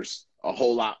 There's a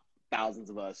whole lot, thousands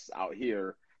of us out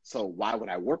here. So why would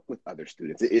I work with other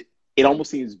students? It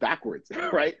almost seems backwards,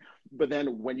 right? But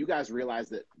then when you guys realize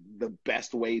that the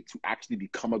best way to actually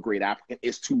become a great applicant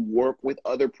is to work with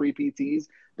other pre-PTs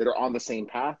that are on the same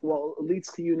path, well, it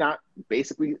leads to you not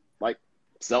basically like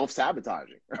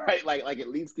self-sabotaging, right? Like it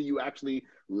leads to you actually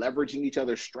leveraging each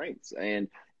other's strengths. And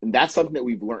that's something that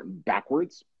we've learned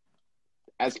backwards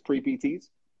as pre-PTs.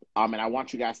 And I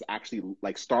want you guys to actually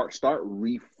like start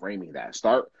reframing that.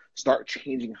 Start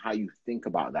changing how you think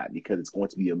about that, because it's going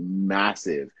to be a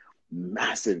massive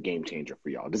game changer for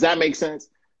y'all. Does that make sense?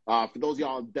 For those of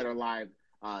y'all that are live,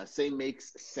 say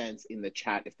makes sense in the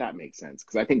chat if that makes sense,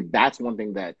 because I think that's one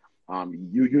thing that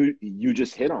you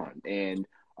just hit on, and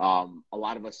a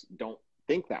lot of us don't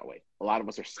think that way. A lot of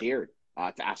us are scared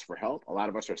to ask for help. A lot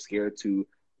of us are scared to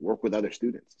work with other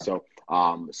students. So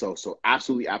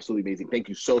absolutely amazing. Thank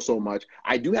you so much.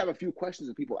 I do have a few questions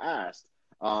that people asked.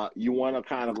 You want to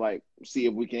kind of like see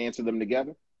if we can answer them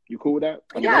together? You cool with that?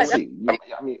 Let's see.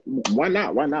 I mean, why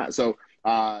not? So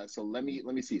let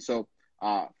me see. So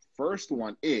first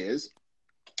one is,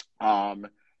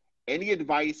 any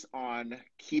advice on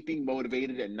keeping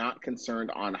motivated and not concerned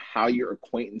on how your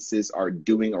acquaintances are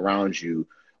doing around you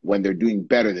when they're doing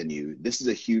better than you? This is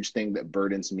a huge thing that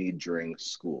burdens me during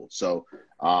school. So,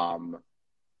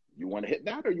 you want to hit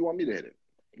that, or you want me to hit it?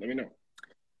 Let me know.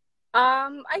 I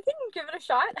can give it a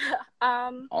shot.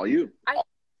 All you.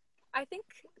 I think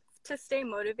to stay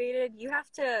motivated, you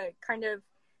have to kind of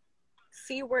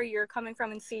see where you're coming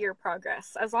from and see your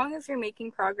progress. As long as you're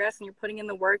making progress and you're putting in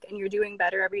the work and you're doing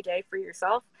better every day for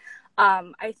yourself,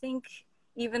 I think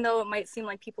even though it might seem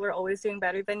like people are always doing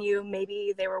better than you,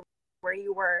 maybe they were where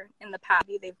you were in the past,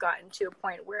 maybe they've gotten to a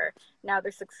point where now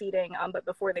they're succeeding, but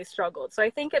before they struggled. So I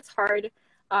think it's hard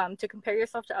to compare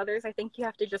yourself to others. I think you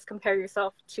have to just compare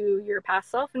yourself to your past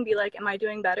self and be like, am I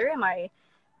doing better? Am I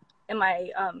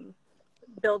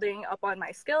building up on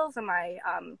my skills? Am I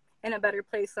in a better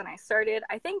place than I started?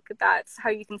 I think that's how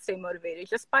you can stay motivated,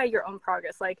 just by your own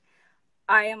progress. Like,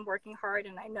 I am working hard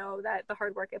and I know that the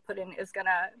hard work I put in is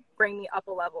gonna bring me up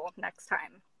a level next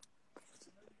time.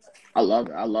 I love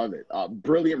it. I love it.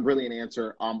 Brilliant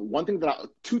answer.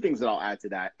 Two things that I'll add to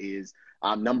that is,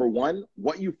 number one,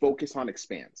 what you focus on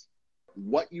expands.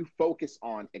 What you focus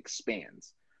on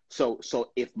expands. So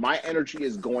if my energy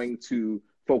is going to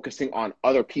focusing on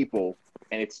other people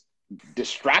and it's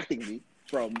distracting me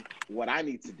from what I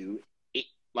need to do,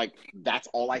 that's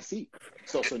all I see.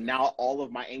 So now all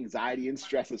of my anxiety and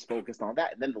stress is focused on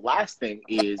that. And then the last thing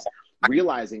is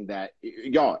realizing that,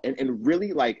 y'all, and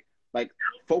really like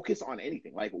focus on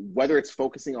anything, like whether it's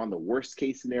focusing on the worst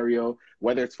case scenario,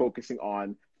 whether it's focusing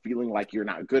on feeling like you're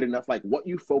not good enough, like what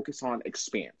you focus on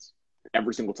expands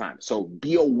every single time. So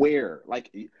be aware, like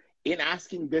in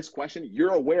asking this question,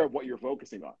 you're aware of what you're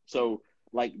focusing on. So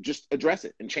like just address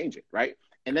it and change it, right?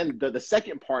 And then the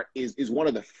second part is one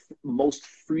of the most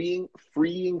freeing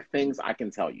things I can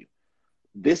tell you.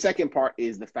 This second part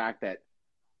is the fact that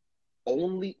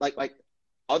only like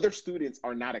other students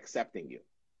are not accepting you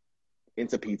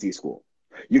into PT school.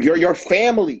 Your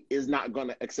family is not going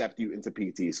to accept you into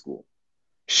PT school.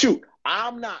 Shoot,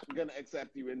 I'm not going to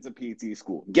accept you into PT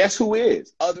school. Guess who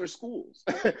is? Other schools.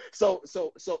 So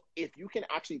if you can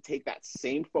actually take that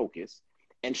same focus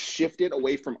and shift it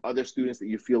away from other students that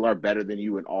you feel are better than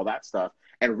you and all that stuff,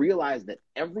 and realize that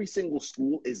every single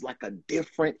school is like a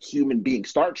different human being.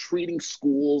 Start treating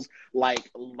schools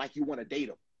like you want to date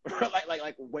them.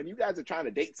 like when you guys are trying to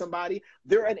date somebody,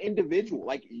 they're an individual.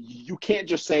 Like you can't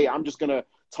just say, I'm just gonna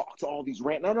talk to all these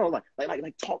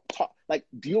talk, like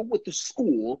deal with the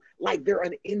school like they're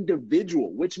an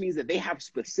individual, which means that they have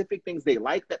specific things they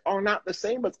like that are not the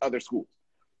same as other schools,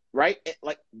 right?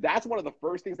 Like that's one of the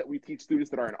first things that we teach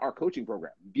students that are in our coaching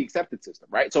program, the acceptance system,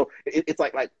 right? So it's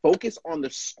like focus on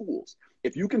the schools.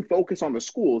 If you can focus on the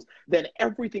schools, then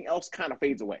everything else kind of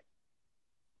fades away.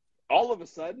 All of a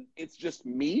sudden, it's just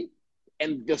me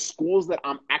and the schools that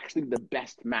I'm actually the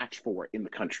best match for in the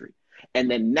country.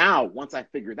 And then now, once I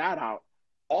figure that out,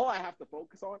 all I have to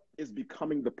focus on is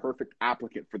becoming the perfect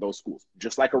applicant for those schools,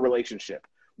 just like a relationship.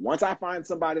 Once I find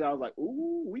somebody that I was like,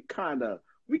 ooh, we kind of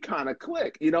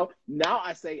click, now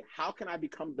I say, how can I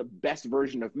become the best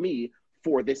version of me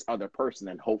for this other person?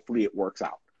 And hopefully it works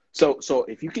out. So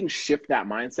if you can shift that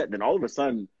mindset, then all of a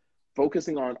sudden,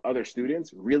 focusing on other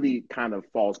students really kind of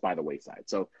falls by the wayside.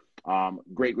 So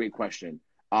great question.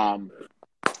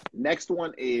 Next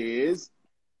one is,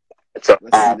 let's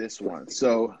do this one.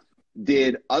 So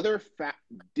did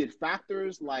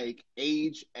factors like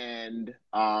age and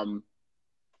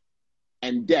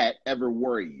debt ever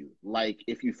worry you? Like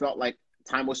if you felt like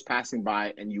time was passing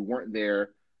by and you weren't there,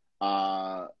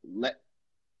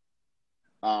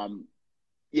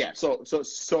 yeah, so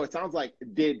it sounds like,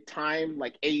 did time,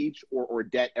 like age or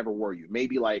debt ever worry you?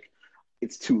 Maybe like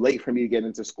it's too late for me to get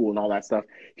into school and all that stuff.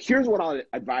 Here's what I'll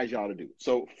advise y'all to do.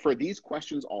 So for these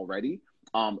questions already,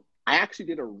 I actually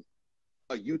did a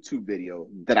YouTube video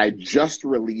that I just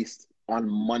released on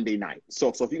Monday night.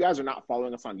 So if you guys are not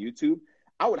following us on YouTube,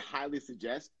 I would highly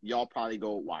suggest y'all probably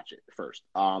go watch it first.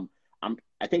 I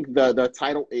think the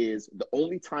title is The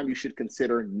Only Time You Should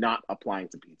Consider Not Applying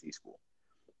to PT School.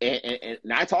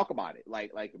 And I talk about it,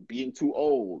 like being too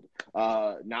old,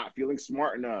 not feeling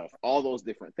smart enough, all those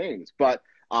different things. But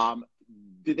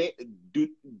did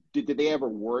they ever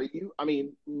worry you? I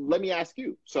mean, let me ask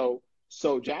you. So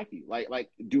Jackie, like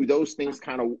do those things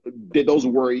did those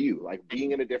worry you? Like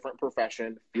being in a different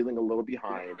profession, feeling a little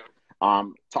behind.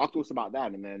 Talk to us about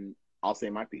that, and then I'll say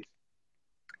my piece.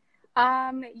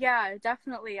 Yeah,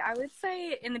 definitely. I would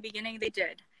say in the beginning they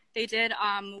did.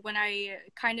 When I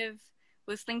kind of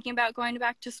was thinking about going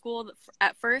back to school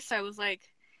at first, I was like,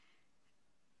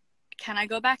 can I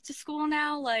go back to school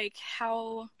now? Like,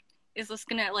 how is this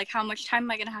gonna, like, how much time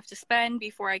am I gonna have to spend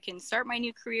before I can start my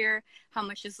new career? How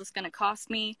much is this gonna cost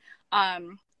me?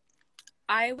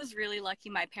 I was really lucky.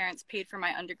 My parents paid for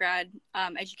my undergrad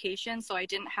education, so I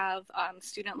didn't have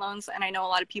student loans, and I know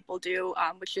a lot of people do,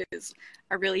 which is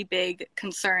a really big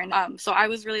concern. So I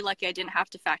was really lucky I didn't have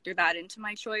to factor that into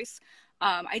my choice.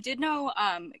 I did know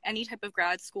any type of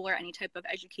grad school or any type of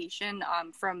education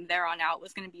from there on out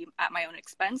was going to be at my own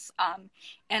expense.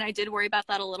 And I did worry about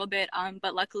that a little bit.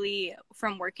 But luckily,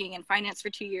 from working in finance for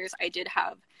 2 years, I did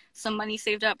have some money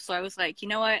saved up. So I was like, you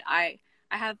know what? I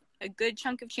have a good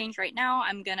chunk of change right now.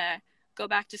 I'm going to go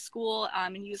back to school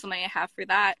and use the money I have for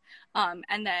that.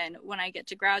 And then when I get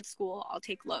to grad school, I'll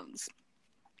take loans.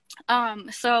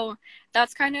 So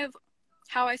that's kind of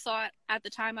how I saw it at the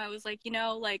time. I was like, you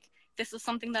know, like, this is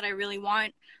something that I really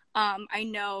want. I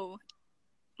know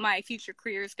my future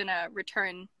career is going to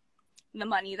return the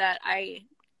money that I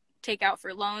take out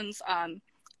for loans.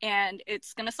 And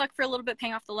it's going to suck for a little bit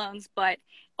paying off the loans, but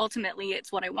ultimately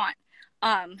it's what I want.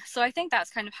 So I think that's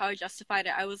kind of how I justified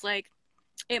it. I was like,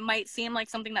 it might seem like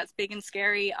something that's big and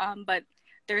scary, but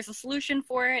there's a solution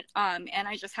for it. And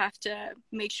I just have to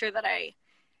make sure that I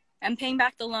am paying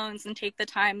back the loans and take the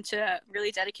time to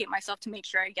really dedicate myself to make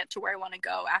sure I get to where I want to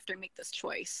go after I make this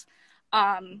choice.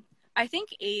 I think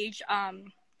age,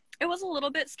 it was a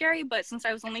little bit scary, but since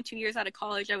I was only 2 years out of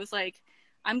college, I was like,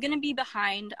 I'm going to be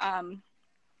behind.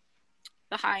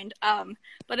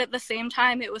 But at the same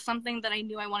time, it was something that I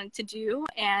knew I wanted to do.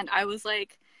 And I was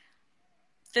like,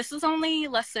 this is only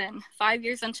less than 5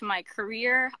 years into my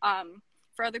career.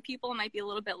 For other people, it might be a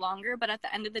little bit longer, but at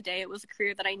the end of the day, it was a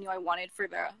career that I knew I wanted for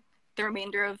the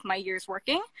remainder of my years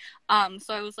working.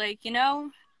 So I was like, you know,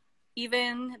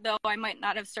 even though I might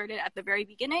not have started at the very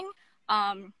beginning,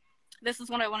 this is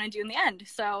what I want to do in the end.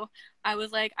 So I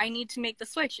was like, I need to make the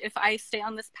switch. If I stay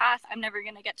on this path, I'm never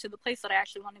going to get to the place that I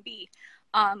actually want to be.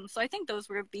 So I think those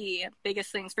were the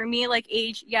biggest things for me. Like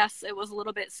age, yes, it was a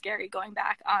little bit scary going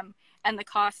back. And the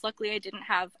cost, luckily I didn't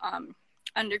have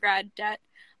undergrad debt,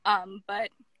 but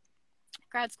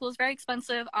grad school is very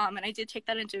expensive. And I did take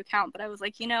that into account, but I was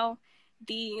like, you know,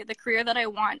 the career that I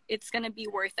want, it's going to be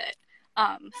worth it.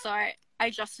 So I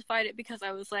justified it because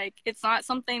I was like, it's not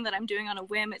something that I'm doing on a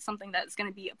whim. It's something that's going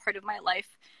to be a part of my life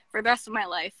for the rest of my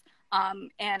life.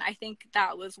 And I think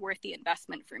that was worth the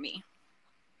investment for me.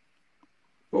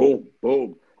 Boom,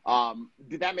 boom.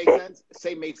 Did that make sense?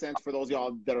 Say make sense for those of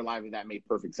y'all that are live, and that made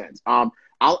perfect sense.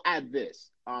 I'll add this.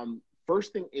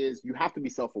 First thing is you have to be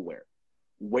self-aware.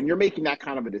 When you're making that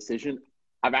kind of a decision,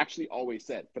 I've actually always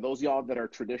said, for those of y'all that are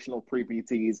traditional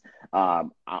pre-PTs,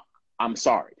 I'm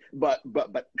sorry. But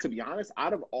to be honest,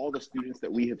 out of all the students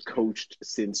that we have coached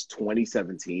since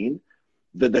 2017,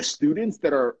 the students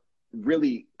that are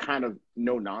really kind of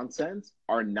no nonsense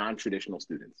are non-traditional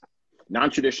students.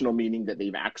 Non-traditional meaning that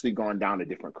they've actually gone down a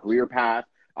different career path.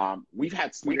 We've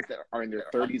had students that are in their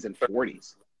 30s and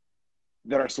 40s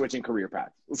that are switching career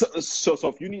paths. So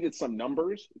if you needed some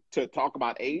numbers to talk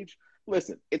about age,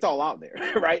 listen, it's all out there,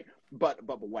 right? But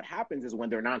what happens is when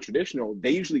they're non-traditional,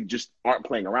 they usually just aren't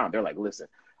playing around. They're like, listen,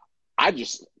 I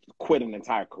just quit an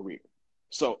entire career.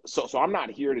 So I'm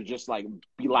not here to just like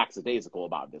be lackadaisical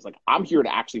about this. Like I'm here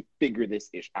to actually figure this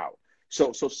ish out.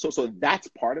 So that's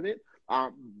part of it.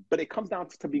 But it comes down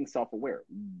to being self-aware.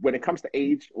 When it comes to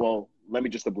age, well, let me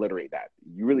just obliterate that.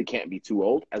 You really can't be too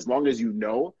old as long as you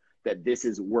know that this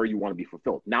is where you want to be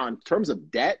fulfilled. Now, in terms of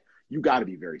debt, you got to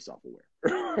be very self-aware.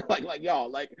 like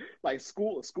y'all, like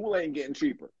school ain't getting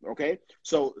cheaper. Okay.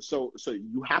 So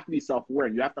you have to be self-aware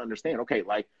and you have to understand, okay,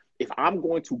 like if I'm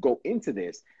going to go into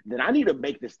this, then I need to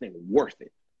make this thing worth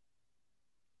it.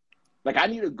 Like I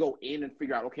need to go in and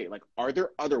figure out, okay, like, are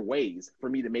there other ways for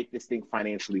me to make this thing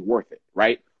financially worth it,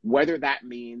 right? Whether that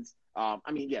means,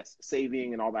 yes,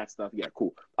 saving and all that stuff. Yeah,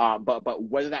 cool. But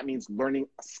whether that means learning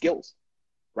skills,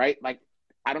 right? Like,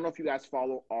 I don't know if you guys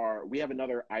follow we have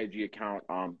another IG account,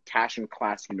 Cash and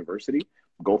Class University.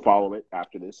 Go follow it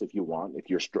after this if you want,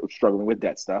 if you're struggling with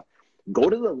debt stuff. Go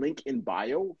to the link in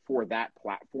bio for that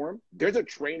platform. There's a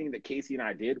training that Casey and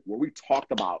I did where we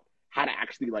talked about how to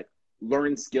actually like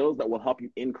learn skills that will help you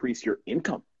increase your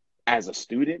income as a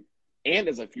student and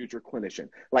as a future clinician.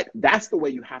 Like that's the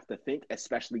way you have to think,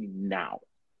 especially now.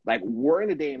 Like we're in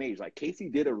a day and age, like Casey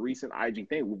did a recent IG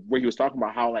thing where he was talking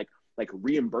about how like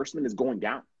reimbursement is going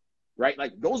down, right?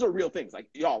 Like those are real things. Like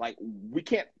y'all, like we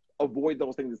can't avoid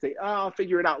those things and say, oh, I'll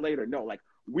figure it out later. No, like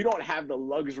we don't have the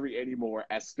luxury anymore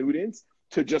as students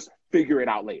to just figure it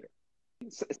out later.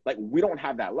 Like we don't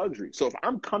have that luxury. So if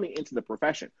I'm coming into the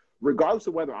profession, regardless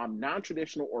of whether I'm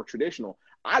non-traditional or traditional,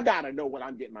 I got to know what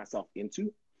I'm getting myself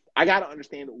into. I got to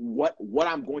understand what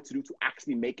I'm going to do to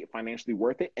actually make it financially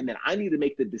worth it. And then I need to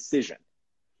make the decision.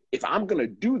 If I'm going to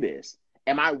do this,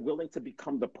 am I willing to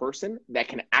become the person that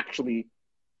can actually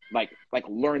like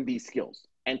learn these skills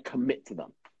and commit to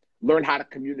them, learn how to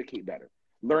communicate better,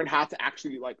 learn how to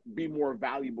actually like be more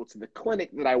valuable to the clinic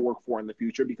that I work for in the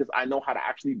future, because I know how to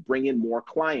actually bring in more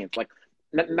clients. Like,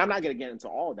 and I'm not going to get into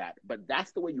all of that, but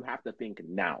that's the way you have to think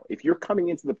now. If you're coming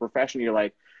into the profession, you're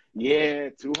like, yeah,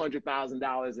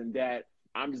 $200,000 in debt,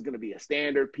 I'm just going to be a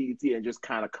standard PT and just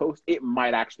kind of coast. It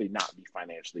might actually not be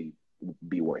financially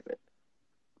be worth it.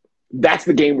 That's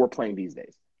the game we're playing these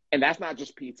days. And that's not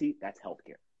just PT, that's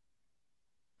healthcare.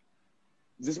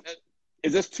 Is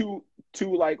this too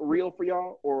like real for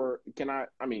y'all? Or can I'm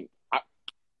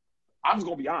just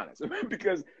going to be honest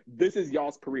because this is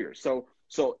y'all's career. So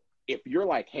if you're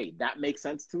like, hey, that makes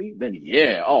sense to me, then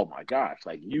yeah, oh my gosh,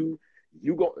 like you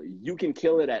can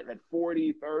kill it at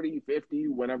 40, 30, 50,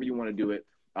 whenever you want to do it.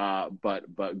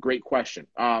 But great question.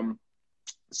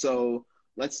 So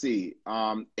let's see.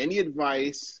 Any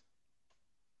advice?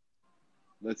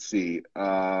 Let's see.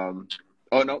 Oh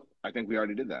no, I think we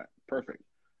already did that. Perfect.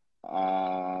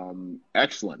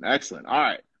 Excellent. All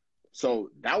right. So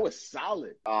that was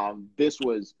solid. This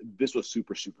was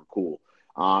super, super cool.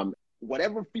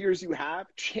 Whatever fears you have,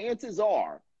 chances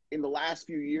are in the last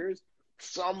few years,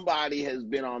 somebody has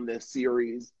been on this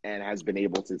series and has been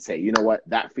able to say, you know what,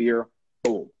 that fear,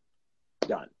 boom,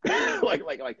 done.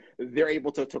 like they're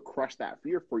able to crush that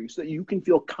fear for you so that you can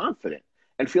feel confident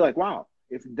and feel like, wow,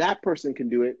 if that person can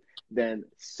do it, then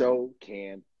so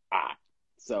can I.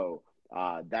 So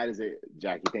that is it,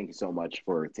 Jackie. Thank you so much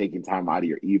for taking time out of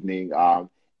your evening.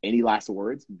 Any last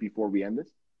words before we end this?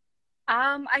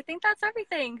 I think that's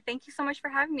everything. Thank you so much for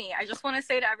having me. I just want to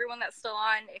say to everyone that's still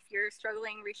on, if you're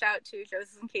struggling, reach out to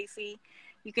Joseph and Casey.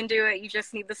 You can do it. You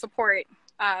just need the support.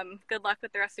 Good luck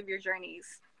with the rest of your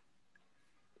journeys.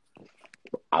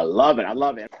 I love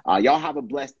it. Y'all have a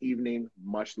blessed evening.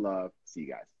 Much love. See you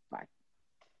guys. Bye.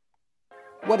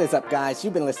 What is up, guys?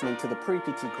 You've been listening to the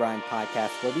Pre-PT Grind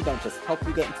podcast, where we don't just help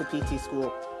you get into PT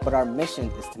school, but our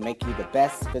mission is to make you the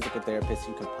best physical therapist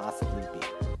you can possibly be.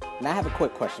 And I have a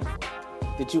quick question for you.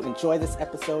 Did you enjoy this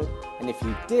episode? And if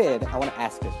you did, I want to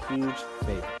ask a huge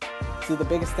favor. See, the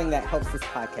biggest thing that helps this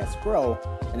podcast grow,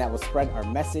 and that will spread our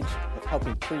message of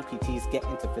helping pre-PTs get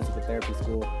into physical therapy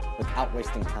school without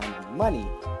wasting time and money,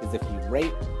 is if you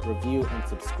rate, review, and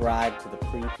subscribe to the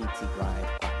Pre-PT Grind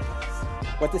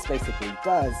podcast. What this basically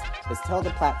does is tell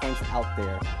the platforms out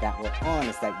there that we're on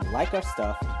is that you like our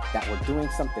stuff, that we're doing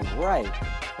something right,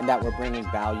 and that we're bringing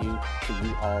value to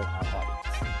you all, our audience.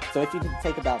 So if you can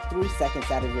take about 3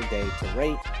 seconds out of your day to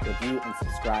rate, review, and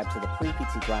subscribe to the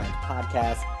Pre-PT Grind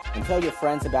podcast and tell your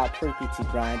friends about Pre-PT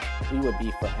Grind, we would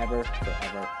be forever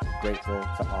grateful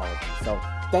to all of you. So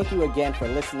thank you again for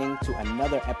listening to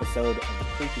another episode of the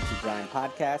Pre-PT Grind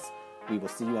podcast. We will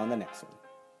see you on the next one.